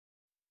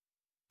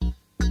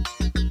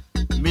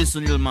Miss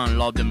Sunil man,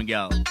 love them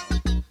girl.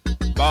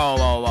 Wow,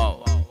 wow,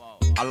 wow.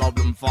 I love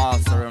them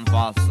faster and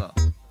faster.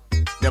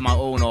 They're my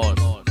own horse.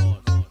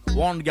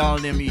 One girl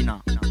named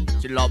Mina,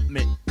 she love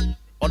me.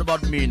 What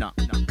about Mina?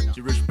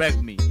 She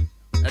respect me.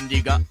 And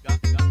Dika,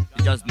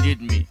 she just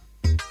need me.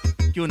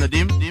 Cue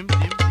Nadeem.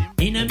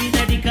 Mina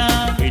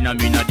Dika. Mina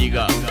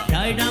Dika.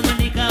 Daida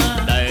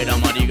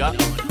Madika.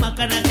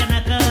 Makana.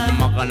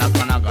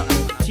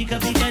 Chika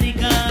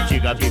Pikarika.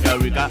 Chica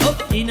Pikarika.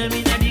 Mina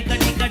Dika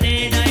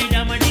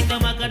Daida Madika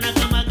Makana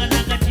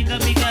Chika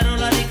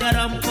Pikarola Rika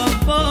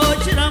Rampampo.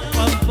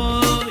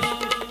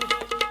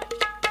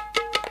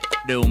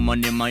 The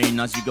woman in my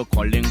inner, she go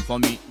calling for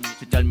me.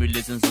 She tell me,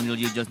 listen, Sunil,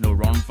 you just no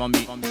run from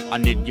me. I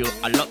need you,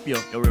 I love you,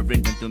 you're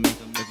everything to me.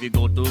 If you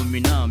go to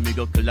Mina, me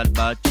go kill that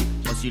bad chick.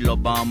 Cause she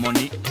love our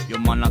money, your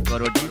man a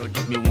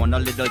karodi. Me want a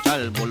little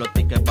child, bolo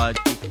take a bad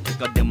chick.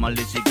 Take a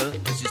demolition girl,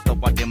 she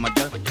stop at them a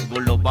girl. Go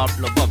love up,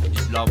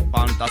 this love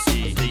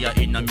fantasy. Say ya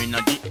in a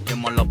Mina G,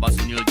 them a love a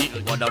Sunil G.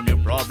 What the new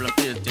problem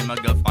is, them a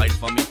girl fight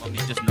for me.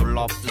 It's just no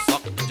love to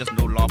suck, just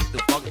no love to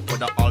fuck. For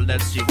the all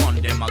that she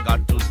want, them a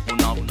got to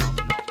spoon out.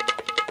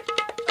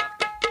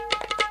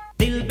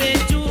 दिल पे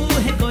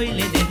चूहे कोई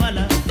लेने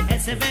वाला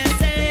ऐसे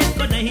वैसे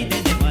को नहीं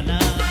देने वाला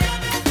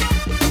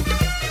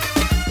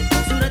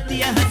सूरत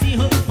या हंसी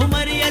हो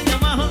उम्र या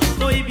जमा हो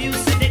कोई भी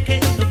उसे देखे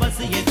तो बस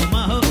ये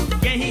गुमा हो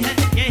यही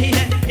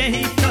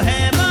तो है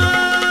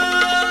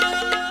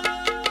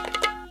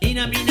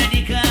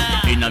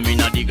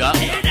Mina Dika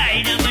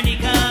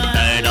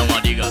Daida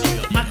Madika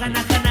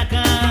Makana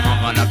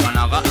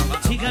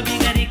Chika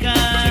Pikarika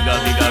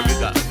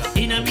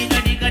Mina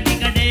Dika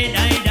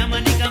Daida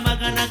Madika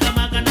Makana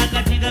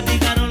Chika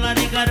Pikarola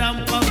Rika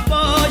Rampampo.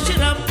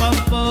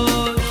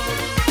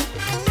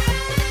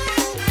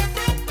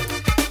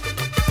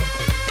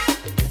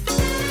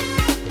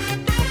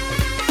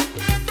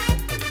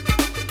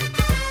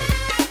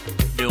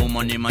 The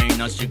woman in my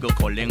inner, she go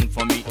calling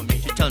for me.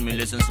 She tell me,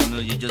 listen,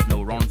 Sunil, you just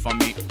no run from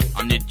me.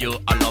 I need you,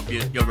 I love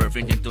you, you're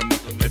everything to me.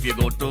 If you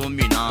go to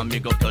Mina, me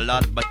go kill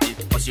that body.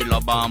 Cause she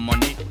love our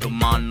money, the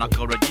man not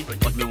already.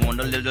 But me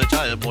want a little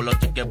child, bolo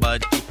take a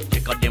body.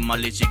 Take a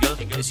demolition girl,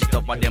 she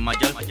stop at them a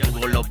gel.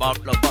 Go love up,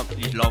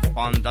 this love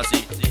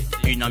fantasy.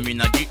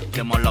 Mina G,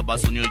 them a love a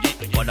Sunil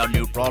G. But the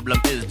new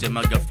problem is, them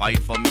a get fight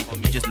for me.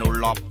 Just no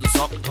love to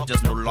suck,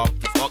 just no love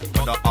to fuck.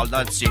 But all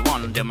that she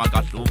want, them a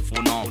got to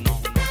for now.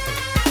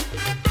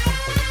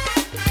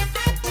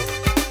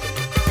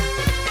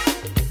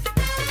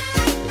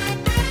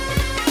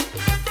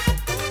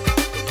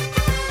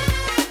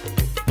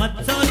 मत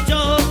सोचो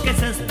कि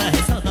सस्ता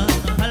है सौदा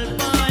फल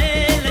पाए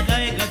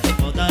लगाएगा जो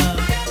पौधा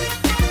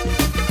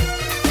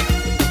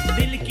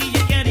दिल की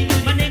ये क्यारी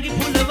बनेगी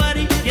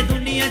फुलवारी ये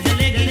दुनिया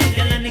जलेगी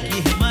जलन की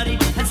हमारी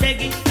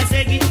हंसेगी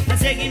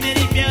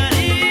मेरी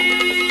प्यारी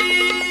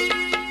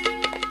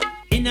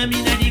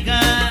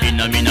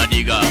Mina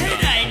Dika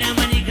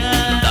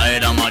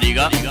Daida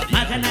Madika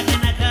Makana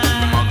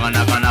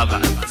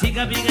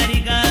Chika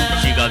Pikarika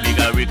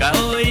Oh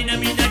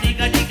Mina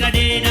Dika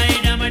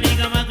Daida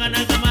Madika Makana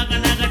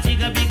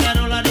Chika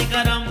Pikarola Rika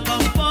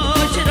Rampampo.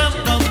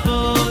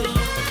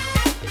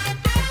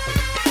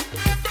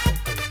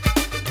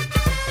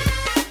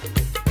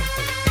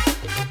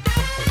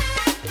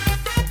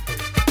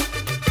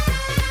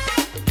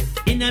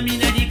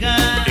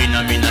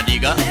 Mina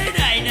Dika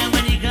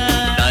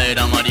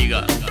Daida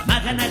Madika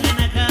Makana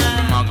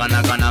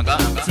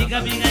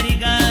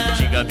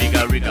Chika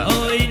Pikarika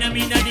Oh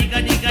Mina Dika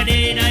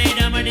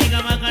Daida Madika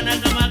Makana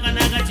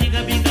Chika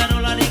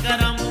Pikarola Rika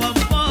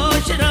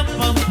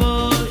Rampampo.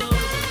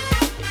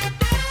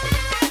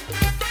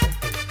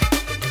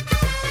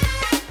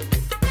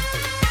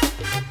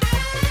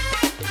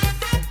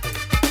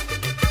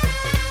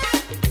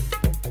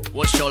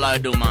 What shall I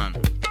do, man?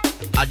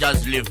 I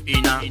just live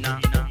Ina,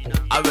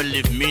 I will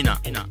live Mina.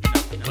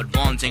 But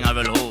one thing I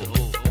will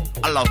hold,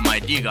 I love my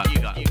Dika.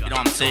 You know what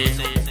I'm saying?